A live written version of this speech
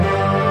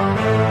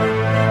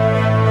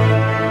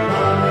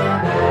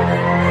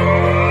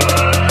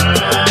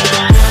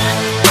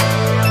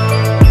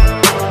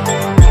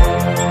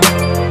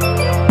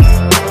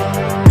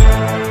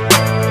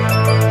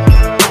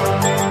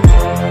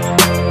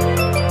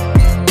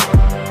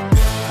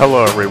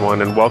Hello,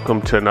 everyone, and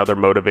welcome to another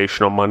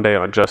Motivational Monday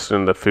on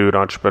Justin the Food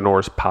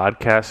Entrepreneurs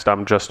podcast.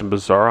 I'm Justin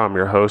Bizzarro. I'm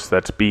your host.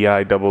 That's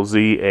Bizzarro.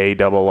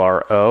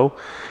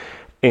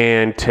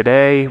 And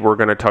today we're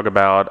going to talk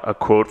about a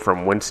quote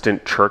from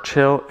Winston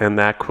Churchill, and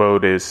that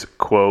quote is,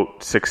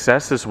 quote,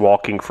 "Success is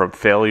walking from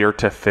failure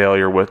to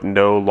failure with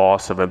no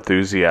loss of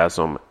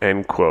enthusiasm,"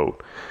 end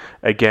quote.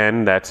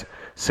 Again, that's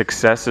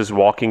success is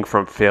walking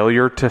from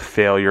failure to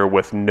failure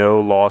with no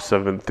loss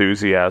of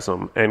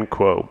enthusiasm, end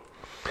quote.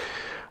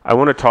 I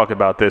want to talk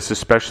about this,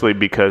 especially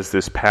because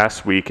this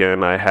past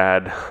weekend I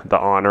had the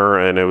honor,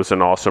 and it was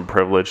an awesome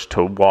privilege,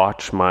 to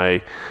watch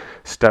my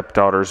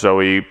stepdaughter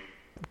Zoe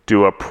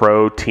do a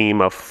pro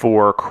team of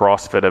 4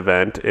 CrossFit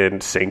event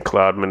in St.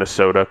 Cloud,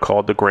 Minnesota,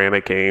 called the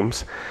Granite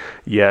Games.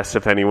 Yes,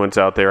 if anyone's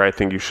out there, I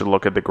think you should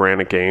look at the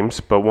Granite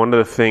Games. But one of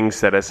the things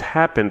that has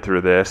happened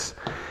through this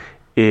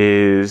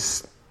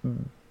is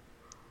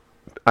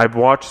I've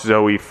watched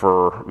Zoe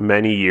for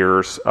many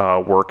years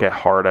work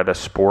hard at a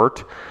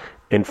sport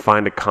and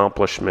find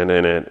accomplishment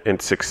in it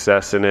and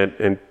success in it.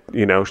 And,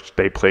 you know,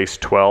 they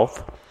placed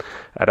 12th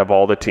out of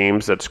all the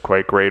teams. That's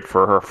quite great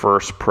for her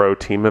first pro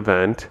team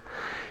event.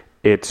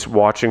 It's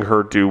watching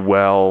her do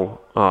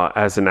well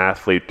as an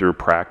athlete through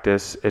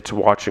practice. It's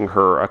watching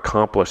her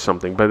accomplish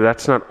something. But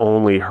that's not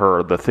only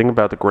her. The thing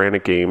about the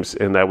Granite Games,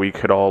 and that we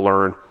could all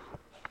learn,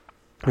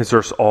 is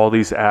there's all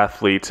these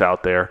athletes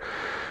out there.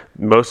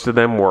 Most of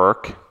them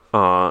work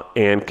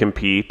and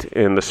compete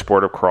in the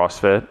sport of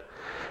CrossFit.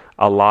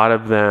 A lot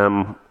of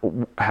them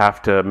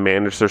have to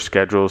manage their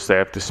schedules. They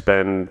have to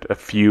spend a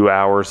few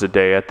hours a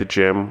day at the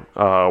gym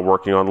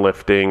working on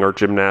lifting or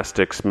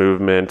gymnastics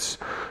movements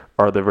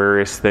or the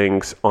various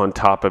things on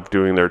top of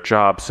doing their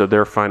job. So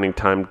they're finding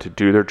time to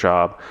do their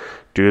job,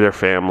 do their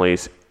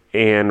families,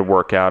 and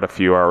work out a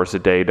few hours a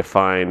day to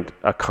find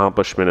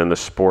accomplishment in the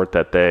sport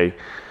that they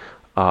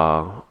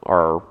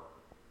are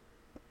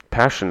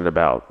passionate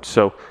about.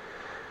 So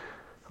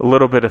a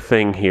little bit of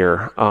thing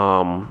here.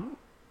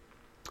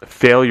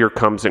 Failure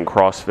comes in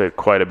CrossFit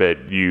quite a bit.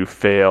 You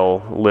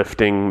fail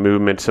lifting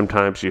movements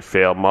sometimes, you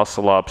fail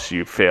muscle-ups,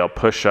 you fail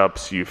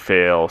push-ups, you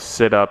fail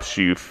sit-ups,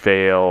 you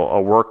fail a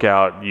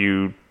workout,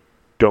 you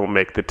don't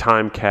make the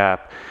time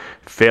cap.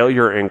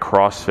 Failure and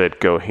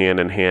CrossFit go hand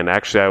in hand.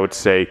 Actually, I would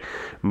say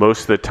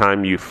most of the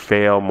time you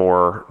fail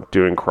more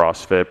doing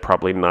CrossFit,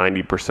 probably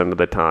 90% of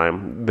the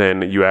time,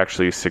 than you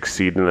actually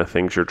succeed in the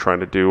things you're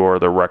trying to do or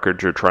the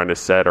records you're trying to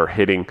set or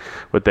hitting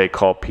what they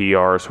call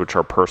PRs, which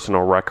are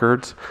personal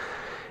records.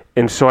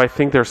 And so I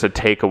think there's a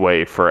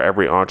takeaway for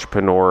every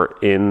entrepreneur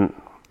in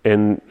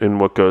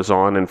what goes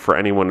on. And for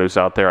anyone who's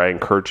out there, I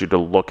encourage you to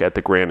look at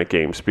the Granite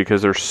Games,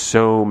 because there's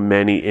so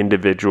many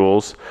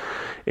individuals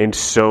in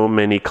so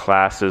many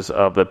classes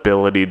of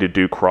ability to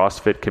do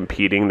CrossFit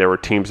competing. There were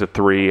teams of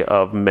 3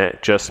 of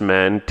just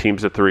men,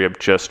 teams of 3 of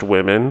just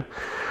women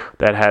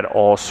that had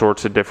all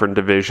sorts of different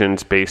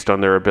divisions based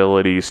on their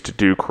abilities to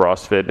do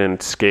CrossFit,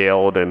 and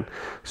scaled and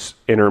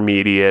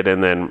intermediate,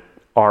 and then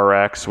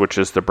RX, which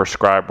is the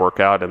prescribed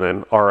workout, and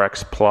then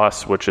RX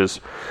Plus, which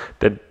is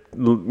the,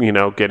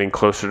 getting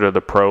closer to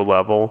the pro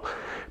level.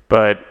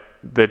 But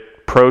the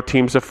pro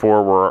teams of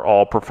 4 were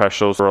all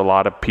professionals. There were a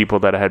lot of people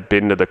that had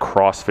been to the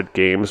CrossFit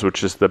Games,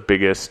 which is the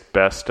biggest,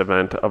 best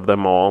event of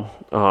them all,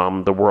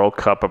 the World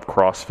Cup of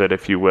CrossFit,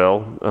 if you will,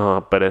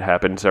 but it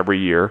happens every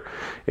year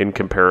in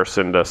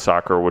comparison to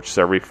soccer, which is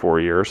every 4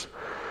 years.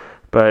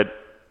 But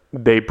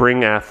they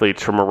bring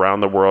athletes from around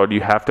the world. You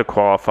have to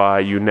qualify.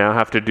 You now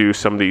have to do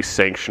some of these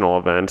sanctional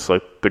events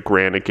like the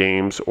Granite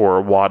Games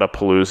or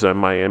Wodapalooza in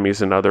Miami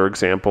is another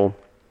example,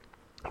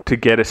 to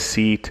get a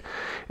seat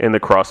in the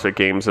CrossFit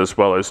Games, as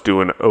well as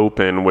do an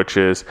Open, which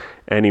is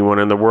anyone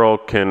in the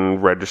world can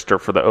register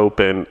for the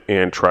Open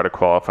and try to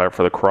qualify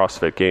for the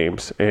CrossFit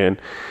Games. And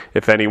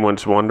if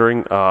anyone's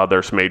wondering,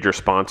 there's major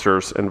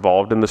sponsors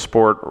involved in the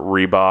sport,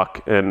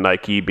 Reebok and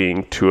Nike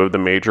being 2 of the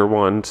major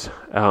ones,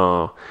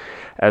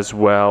 as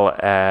well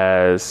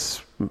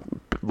as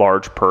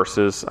large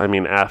purses. I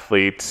mean,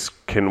 athletes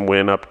can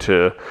win up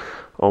to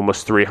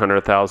almost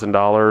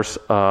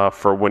 $300,000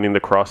 for winning the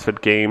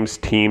CrossFit Games.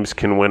 Teams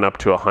can win up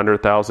to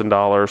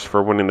 $100,000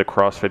 for winning the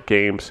CrossFit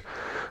Games.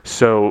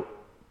 So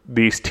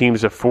these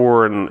teams of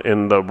 4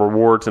 and the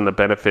rewards and the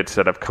benefits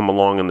that have come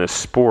along in this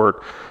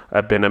sport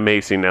have been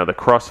amazing. Now, the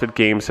CrossFit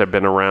Games have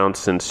been around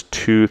since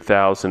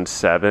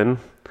 2007,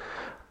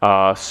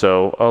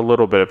 so a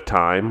little bit of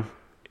time.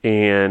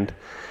 And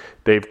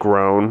they've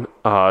grown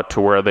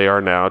to where they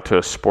are now, to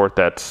a sport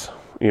that's,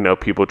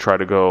 people try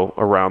to go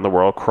around the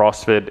world.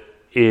 CrossFit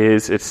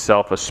is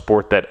itself a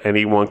sport that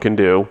anyone can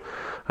do.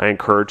 I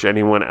encourage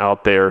anyone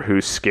out there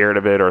who's scared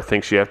of it or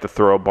thinks you have to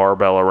throw a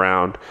barbell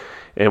around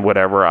and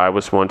whatever. I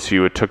was once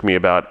you. It took me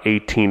about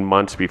 18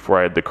 months before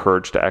I had the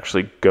courage to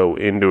actually go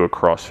into a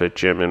CrossFit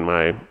gym in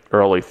my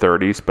early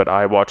 30s. But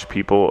I watch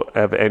people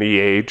of any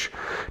age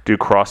do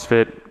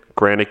CrossFit.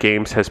 Granite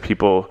Games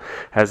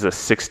has a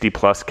 60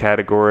 plus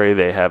category.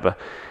 They have a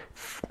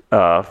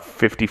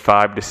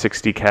 55 to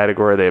 60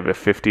 category. They have a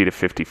 50 to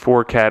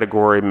 54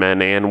 category,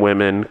 men and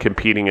women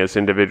competing as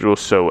individuals.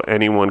 So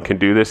anyone can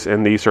do this.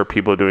 And these are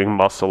people doing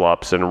muscle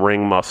ups and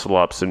ring muscle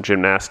ups and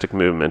gymnastic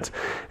movements.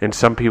 And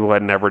some people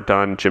had never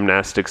done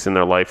gymnastics in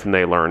their life and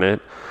they learn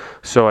it.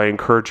 So I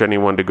encourage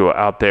anyone to go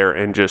out there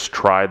and just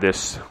try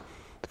this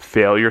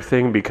failure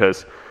thing,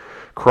 because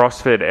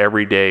CrossFit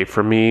every day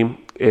for me,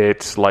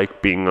 it's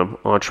like being an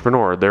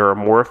entrepreneur. There are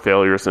more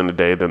failures in a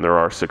day than there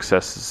are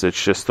successes.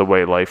 It's just the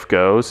way life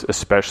goes,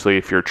 especially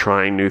if you're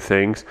trying new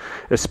things,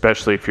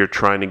 especially if you're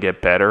trying to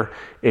get better.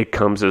 It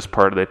comes as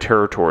part of the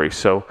territory.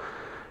 So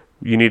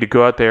you need to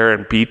go out there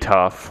and be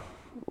tough,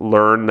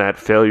 learn that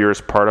failure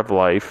is part of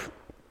life,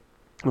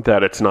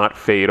 that it's not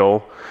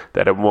fatal,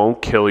 that it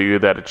won't kill you,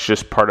 that it's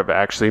just part of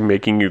actually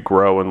making you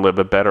grow and live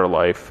a better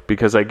life.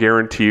 Because I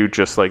guarantee you,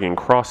 just like in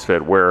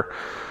CrossFit, where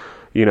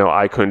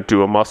I couldn't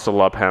do a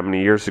muscle up how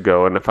many years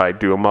ago, and if I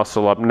do a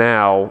muscle up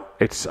now,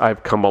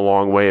 I've come a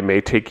long way. It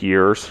may take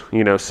years.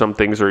 Some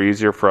things are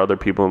easier for other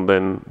people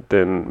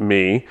than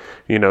me.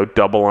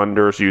 Double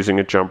unders using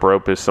a jump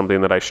rope is something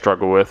that I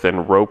struggle with,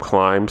 and rope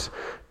climbs,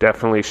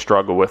 definitely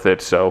struggle with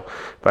it. So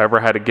if I ever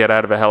had to get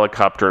out of a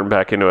helicopter and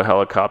back into a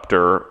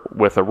helicopter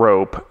with a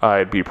rope,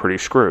 I'd be pretty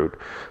screwed.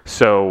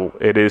 So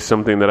it is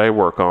something that I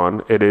work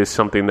on. It is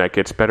something that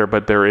gets better,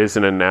 but there is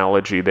an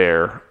analogy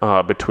there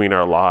between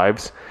our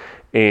lives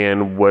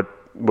and what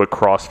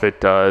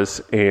CrossFit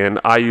does. And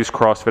I use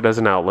CrossFit as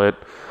an outlet.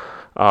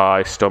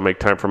 I still make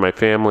time for my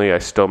family. I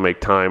still make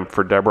time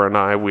for Deborah and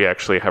I. We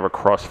actually have a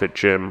CrossFit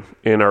gym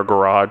in our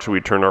garage. We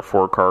turn our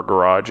 4-car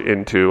garage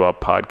into a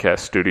podcast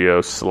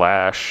studio /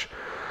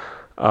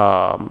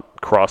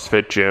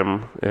 CrossFit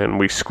gym, and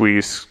we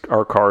squeeze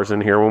our cars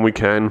in here when we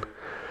can.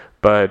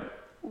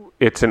 But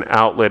it's an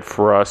outlet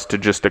for us to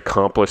just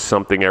accomplish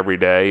something every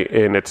day,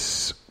 and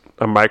it's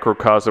a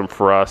microcosm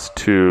for us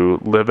to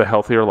live a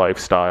healthier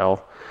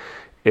lifestyle.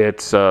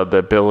 It's the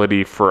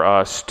ability for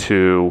us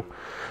to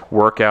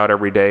work out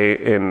every day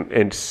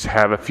and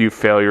have a few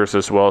failures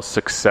as well as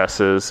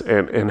successes,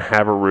 and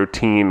have a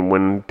routine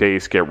when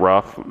days get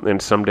rough. And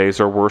some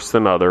days are worse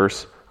than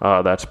others.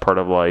 That's part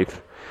of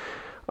life,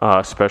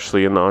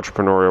 especially in the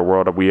entrepreneurial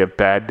world. We have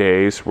bad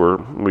days where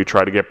we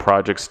try to get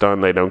projects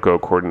done. They don't go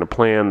according to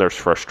plan. There's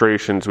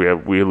frustrations.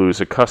 We lose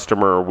a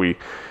customer. We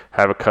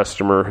have a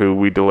customer who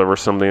we deliver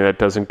something that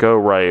doesn't go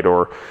right,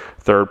 or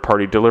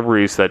third-party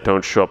deliveries that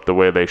don't show up the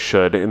way they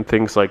should, and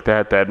things like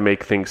that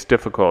make things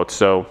difficult.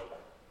 So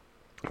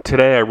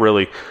today I'm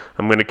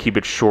going to keep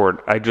it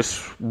short. I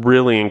just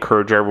really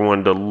encourage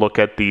everyone to look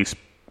at these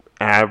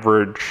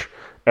average,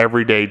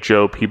 everyday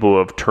Joe people who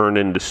have turned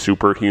into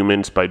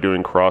superhumans by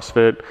doing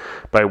CrossFit,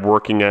 by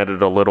working at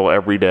it a little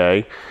every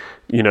day.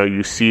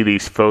 You see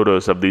these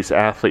photos of these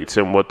athletes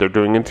and what they're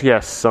doing. And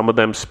yes, some of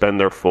them spend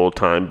their full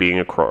time being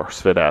a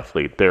CrossFit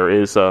athlete. There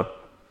is a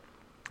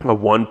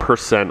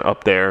 1%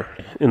 up there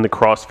in the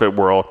CrossFit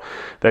world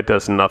that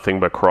does nothing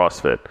but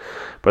CrossFit.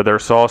 But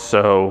there's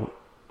also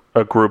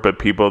a group of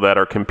people that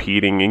are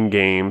competing in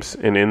games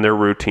and in their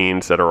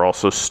routines, that are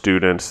also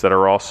students, that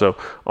are also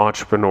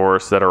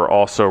entrepreneurs, that are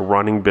also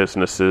running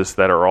businesses,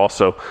 that are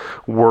also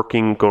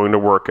going to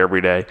work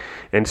every day,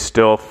 and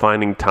still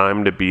finding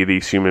time to be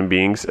these human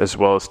beings, as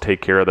well as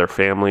take care of their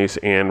families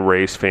and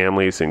raise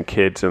families and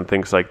kids and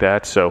things like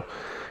that. So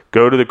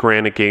go to the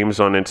Granite Games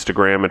on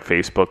Instagram and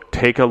Facebook.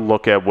 Take a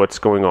look at what's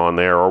going on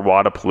there, or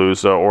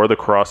Wodapalooza, or the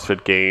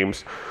CrossFit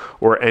Games,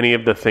 or any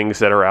of the things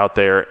that are out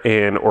there,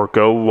 or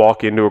go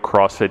walk into a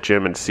CrossFit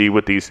gym and see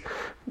what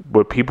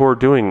people are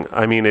doing.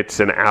 I mean, it's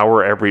an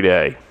hour every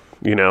day,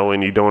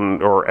 and you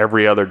don't, or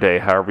every other day,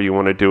 however you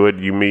want to do it.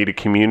 You meet a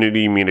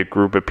community, you meet a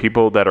group of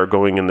people that are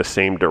going in the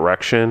same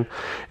direction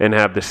and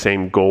have the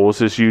same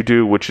goals as you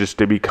do, which is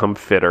to become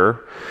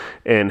fitter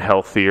and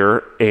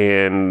healthier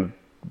and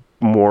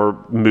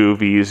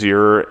move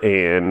easier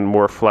and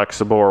more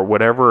flexible, or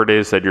whatever it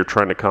is that you're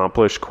trying to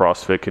accomplish.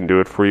 CrossFit can do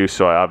it for you.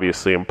 So I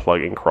obviously am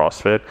plugging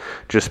CrossFit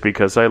just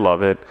because I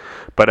love it.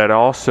 But I'd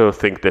also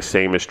think the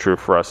same is true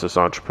for us as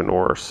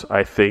entrepreneurs.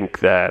 I think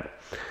that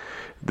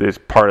this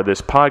part of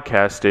this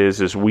podcast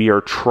is we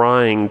are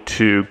trying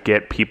to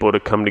get people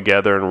to come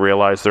together and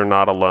realize they're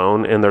not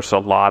alone. And there's a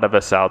lot of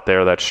us out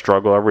there that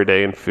struggle every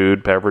day in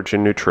food, beverage,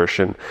 and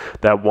nutrition,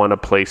 that want a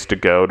place to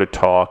go to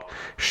talk,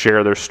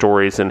 share their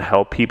stories, and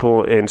help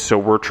people. And so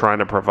we're trying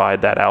to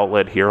provide that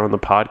outlet here on the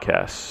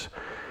podcast.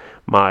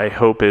 My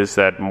hope is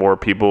that more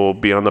people will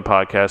be on the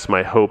podcast.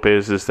 My hope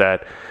is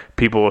that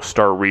people will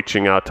start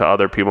reaching out to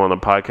other people on the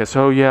podcast.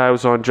 Oh yeah, I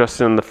was on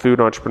Justin the Food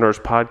Entrepreneurs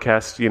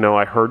podcast.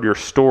 I heard your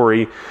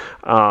story.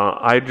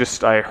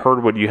 I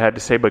heard what you had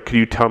to say, but could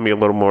you tell me a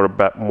little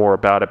more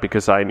about it,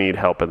 because I need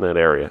help in that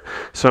area.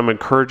 So I'm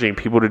encouraging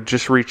people to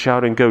just reach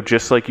out and go,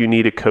 just like you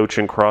need a coach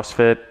in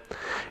CrossFit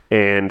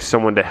and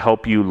someone to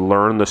help you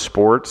learn the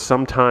sport.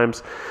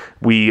 Sometimes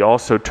we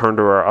also turn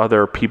to our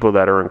other people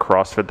that are in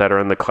CrossFit, that are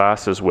in the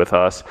classes with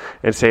us,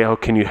 and say, oh,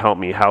 can you help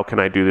me? How can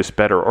I do this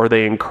better? Or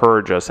they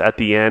encourage us. At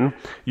the end,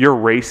 you're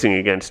racing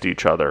against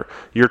each other.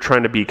 You're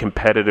trying to be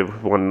competitive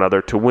with one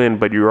another to win,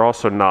 but you're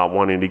also not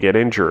wanting to get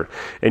injured.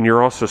 And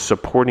you're also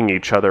supporting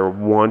each other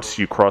once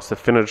you cross the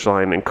finish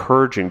line,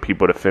 encouraging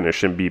people to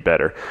finish and be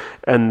better.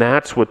 And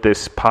that's what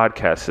this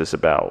podcast is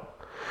about.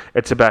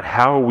 It's about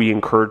how are we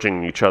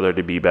encouraging each other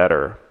to be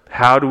better?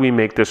 How do we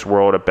make this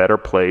world a better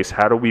place?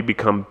 How do we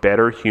become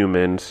better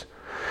humans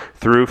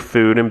through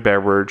food and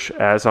beverage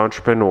as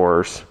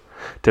entrepreneurs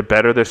to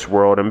better this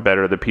world and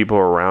better the people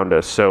around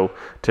us? So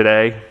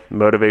today,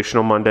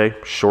 Motivational Monday,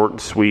 short and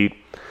sweet.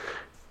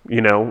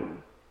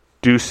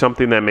 Do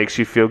something that makes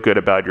you feel good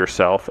about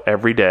yourself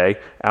every day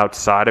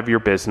outside of your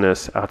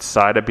business,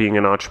 outside of being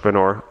an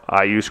entrepreneur.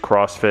 I use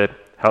CrossFit,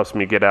 helps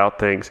me get out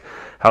things,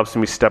 helps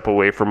me step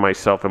away from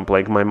myself and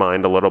blank my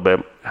mind a little bit,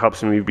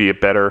 helps me be a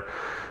better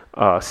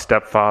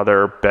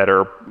stepfather,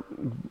 better,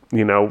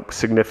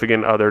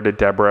 significant other to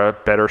Deborah,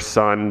 better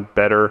son,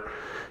 better,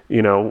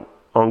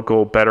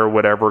 uncle, better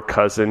whatever,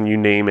 cousin, you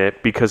name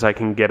it, because I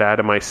can get out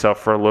of myself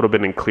for a little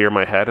bit and clear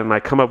my head. And I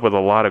come up with a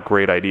lot of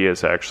great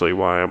ideas, actually,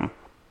 why I'm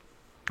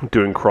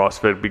doing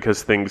CrossFit,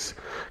 because things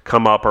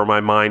come up or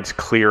my mind's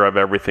clear of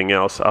everything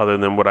else other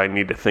than what I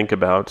need to think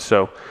about.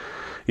 So,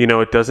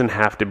 it doesn't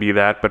have to be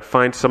that, but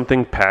find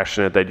something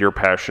passionate that you're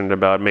passionate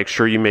about. Make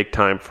sure you make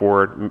time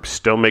for it.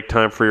 Still make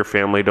time for your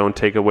family. Don't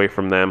take away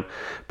from them.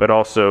 But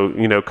also,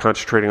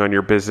 concentrating on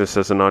your business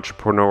as an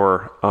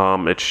entrepreneur.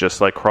 It's just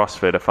like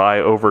CrossFit. If I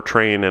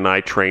overtrain and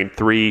I train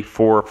 3,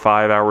 4,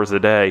 5 hours a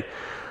day,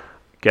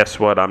 guess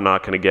what? I'm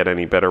not going to get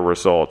any better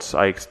results.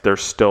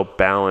 There's still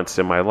balance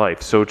in my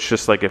life. So it's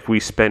just like if we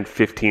spend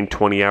 15,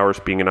 20 hours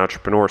being an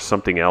entrepreneur,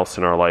 something else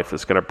in our life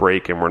is going to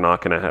break and we're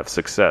not going to have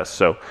success.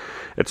 So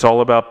it's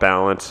all about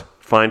balance.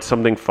 Find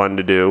something fun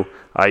to do.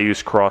 I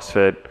use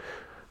CrossFit.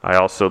 I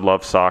also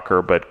love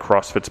soccer, but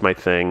CrossFit's my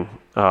thing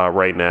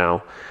right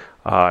now.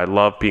 I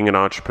love being an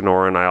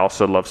entrepreneur, and I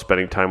also love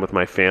spending time with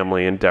my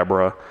family and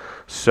Deborah.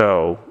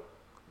 So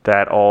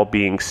that all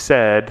being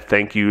said,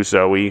 thank you,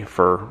 Zoe,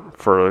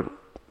 for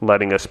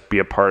letting us be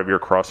a part of your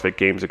CrossFit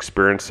Games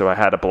experience. So I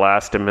had a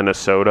blast in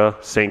Minnesota,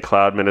 St.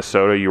 Cloud,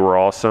 Minnesota. You were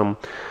awesome.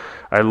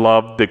 I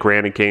loved the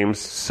Granite Games,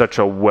 such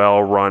a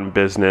well-run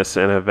business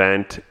and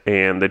event,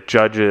 and the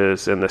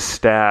judges and the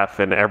staff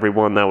and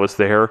everyone that was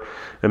there,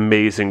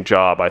 amazing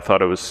job. I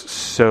thought it was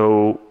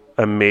so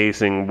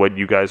amazing what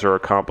you guys are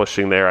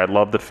accomplishing there. I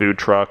love the food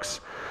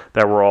trucks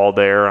that were all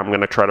there. I'm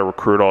going to try to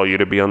recruit all you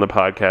to be on the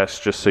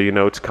podcast just so you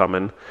know it's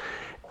coming.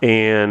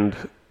 And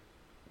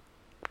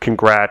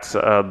congrats,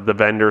 the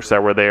vendors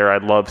that were there. I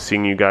love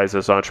seeing you guys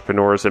as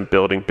entrepreneurs and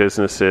building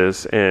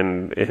businesses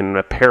and in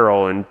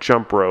apparel and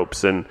jump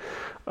ropes and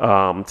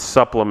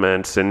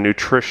supplements and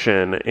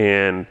nutrition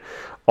and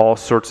all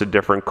sorts of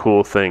different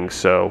cool things.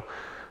 So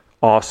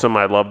awesome.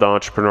 I love the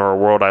entrepreneurial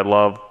world. I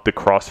love the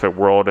CrossFit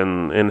world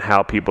and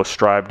how people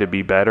strive to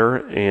be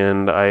better.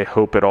 And I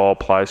hope it all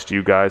applies to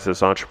you guys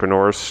as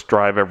entrepreneurs.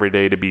 Strive every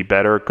day to be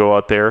better. Go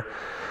out there.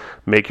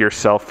 Make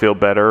yourself feel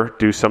better.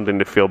 Do something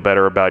to feel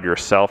better about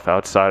yourself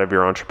outside of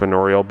your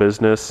entrepreneurial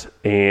business.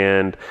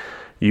 And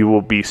you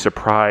will be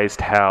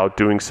surprised how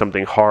doing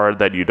something hard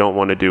that you don't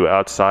want to do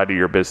outside of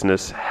your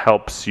business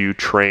helps you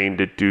train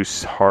to do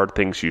hard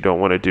things you don't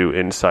want to do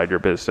inside your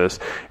business.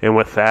 And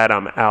with that,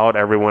 I'm out.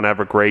 Everyone have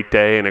a great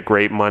day and a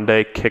great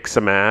Monday. Kick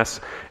some ass.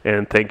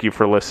 And thank you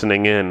for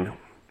listening in.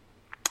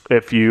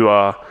 If you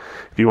want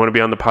to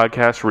be on the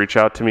podcast, reach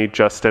out to me,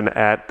 Justin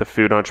at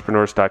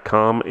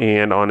thefoodentrepreneurs.com,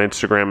 and on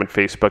Instagram and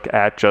Facebook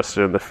at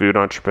Justin and the Food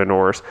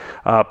Entrepreneurs.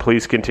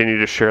 Please continue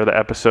to share the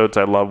episodes.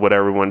 I love what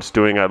everyone's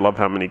doing. I love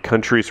how many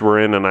countries we're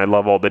in, and I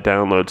love all the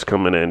downloads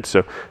coming in.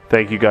 So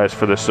thank you guys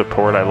for the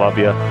support. I love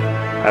you.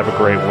 Have a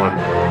great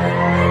one.